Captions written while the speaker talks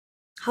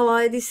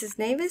Hello, this is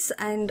Nevis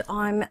and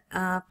I'm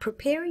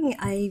preparing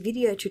a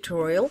video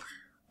tutorial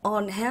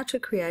on how to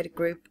create a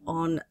group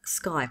on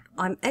Skype.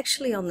 I'm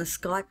actually on the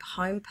Skype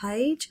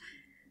homepage.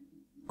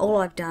 All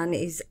I've done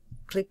is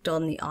clicked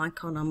on the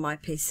icon on my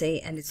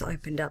PC and it's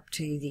opened up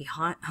to the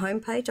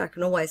homepage. I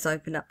can always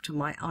open up to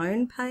my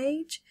own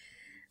page,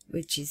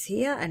 which is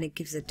here, and it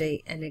gives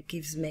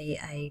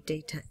me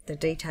the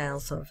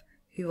details of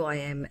who I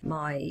am,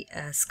 my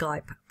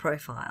Skype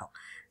profile.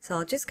 So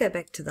I'll just go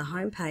back to the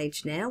home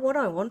page now. What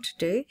I want to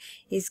do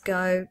is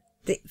I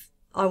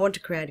want to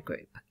create a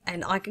group,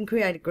 and I can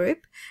create a group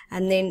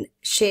and then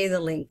share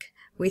the link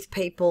with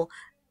people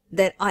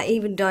that I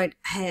even don't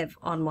have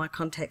on my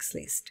contacts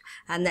list,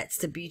 and that's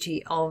the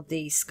beauty of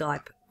the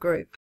Skype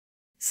group.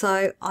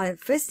 So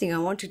first thing I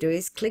want to do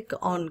is click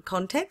on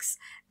contacts,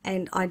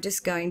 and I'm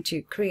just going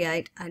to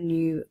create a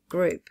new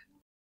group.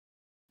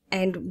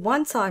 And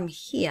once I'm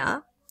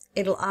here,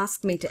 it'll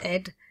ask me to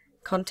add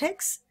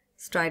contacts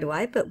straight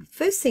away, but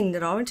first thing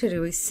that I want to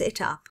do is set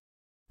up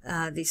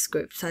this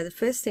group. So the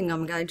first thing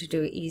I'm going to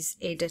do is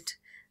edit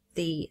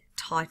the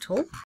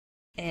title,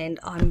 and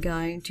I'm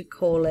going to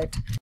call it,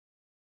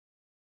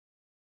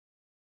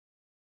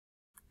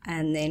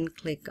 and then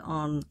click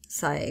on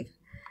save.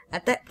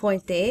 At that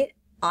point there,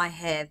 I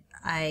have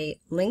a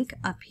link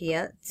up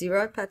here,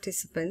 0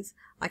 participants.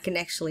 I can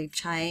actually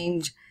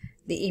change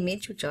the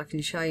image, which I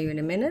can show you in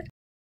a minute.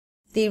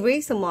 The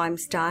reason why I'm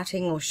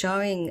starting or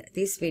showing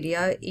this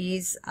video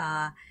is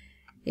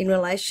in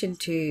relation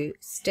to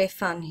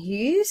Stefan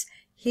Hughes,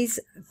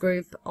 his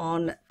group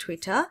on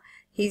Twitter,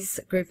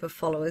 his group of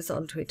followers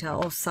on Twitter,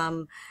 or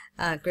some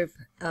group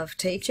of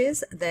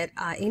teachers that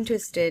are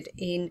interested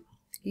in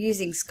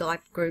using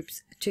Skype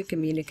groups to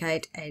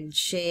communicate and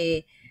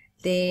share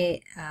their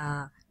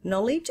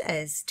knowledge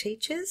as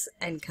teachers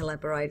and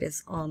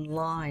collaborators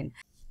online.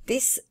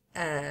 This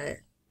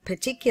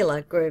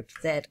particular group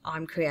that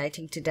I'm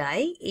creating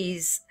today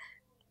is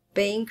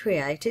being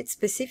created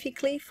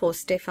specifically for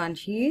Stefan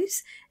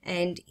Hughes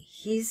and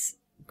his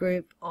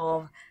group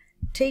of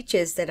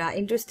teachers that are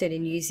interested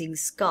in using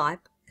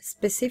Skype,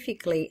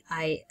 specifically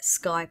a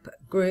Skype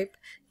group,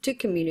 to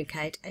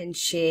communicate and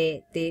share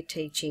their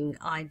teaching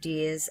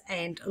ideas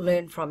and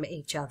learn from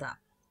each other.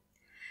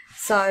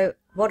 So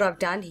what I've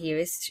done here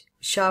is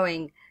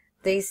showing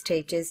these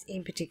teachers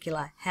in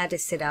particular how to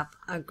set up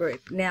a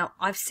group. Now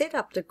I've set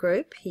up the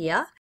group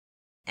here,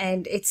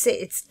 and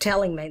it's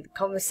telling me the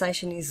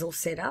conversation is all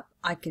set up.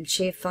 I can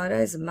share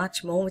photos and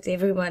much more with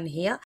everyone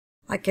here.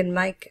 I can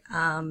make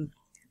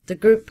the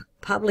group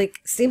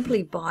public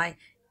simply by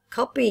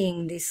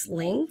copying this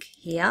link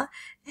here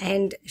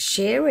and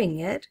sharing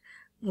it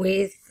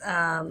with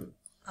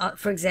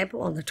for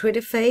example on the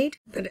Twitter feed,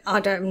 but I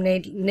don't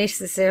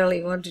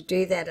necessarily want to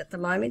do that at the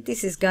moment.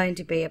 This is going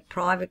to be a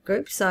private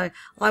group, so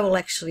I will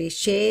actually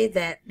share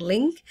that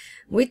link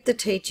with the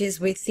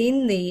teachers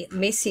within the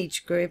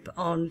message group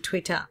on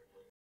Twitter.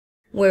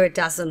 We're a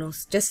dozen or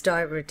just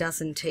over a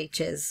dozen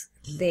teachers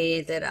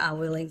there that are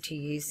willing to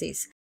use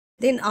this.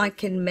 Then I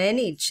can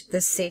manage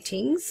the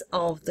settings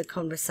of the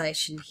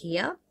conversation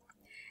here,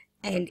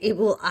 and it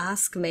will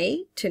ask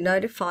me to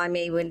notify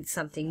me when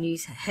something new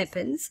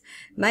happens,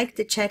 make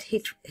the chat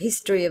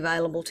history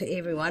available to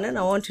everyone, and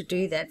I want to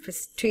do that for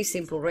two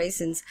simple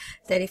reasons: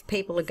 that if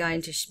people are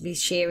going to be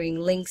sharing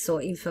links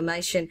or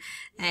information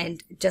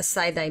and just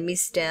say they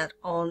missed out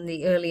on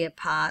the earlier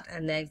part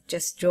and they've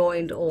just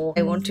joined, or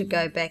they want to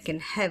go back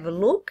and have a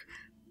look,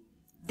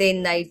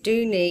 then they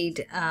do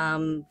need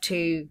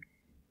to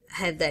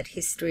have that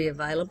history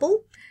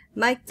available.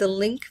 Make the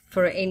link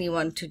for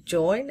anyone to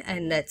join,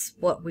 and that's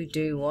what we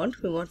do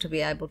want. We want to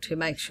be able to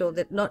make sure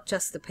that not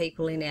just the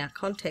people in our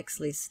contacts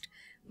list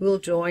will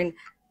join,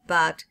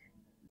 but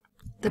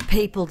the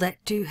people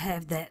that do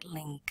have that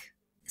link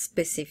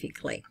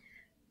specifically.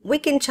 We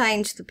can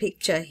change the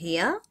picture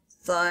here,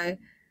 so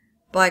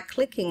by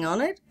clicking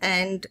on it,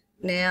 and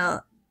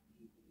now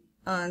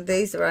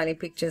these are only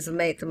pictures of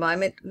me at the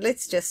moment.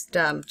 Let's just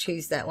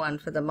choose that one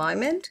for the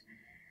moment.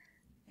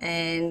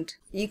 And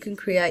you can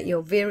create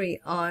your very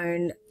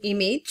own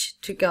image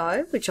to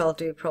go, which I'll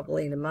do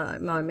probably in a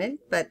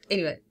moment. But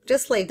anyway,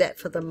 just leave that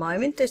for the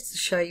moment just to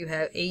show you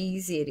how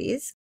easy it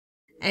is.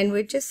 And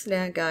we're just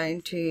now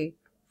going to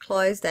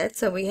close that.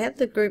 So we have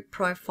the group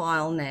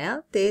profile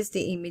now. There's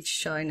the image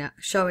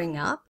showing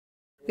up.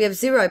 We have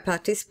 0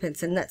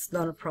 participants, and that's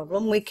not a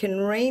problem. We can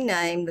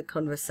rename the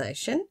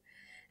conversation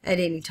at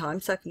any time,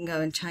 so I can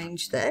go and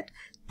change that.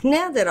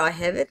 Now that I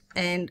have it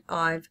and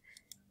I've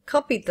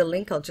copied the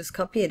link, I'll just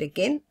copy it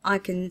again. I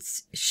can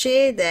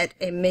share that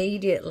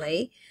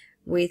immediately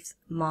with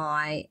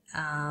my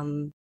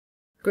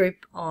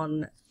group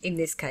on, in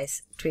this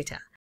case, Twitter.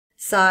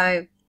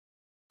 So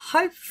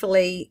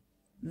hopefully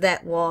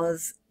that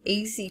was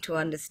easy to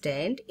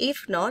understand.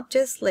 If not,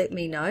 just let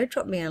me know,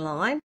 drop me a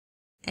line,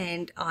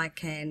 and I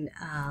can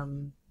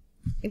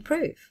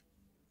improve.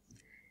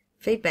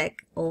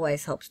 Feedback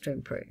always helps to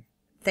improve.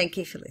 Thank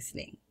you for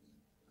listening.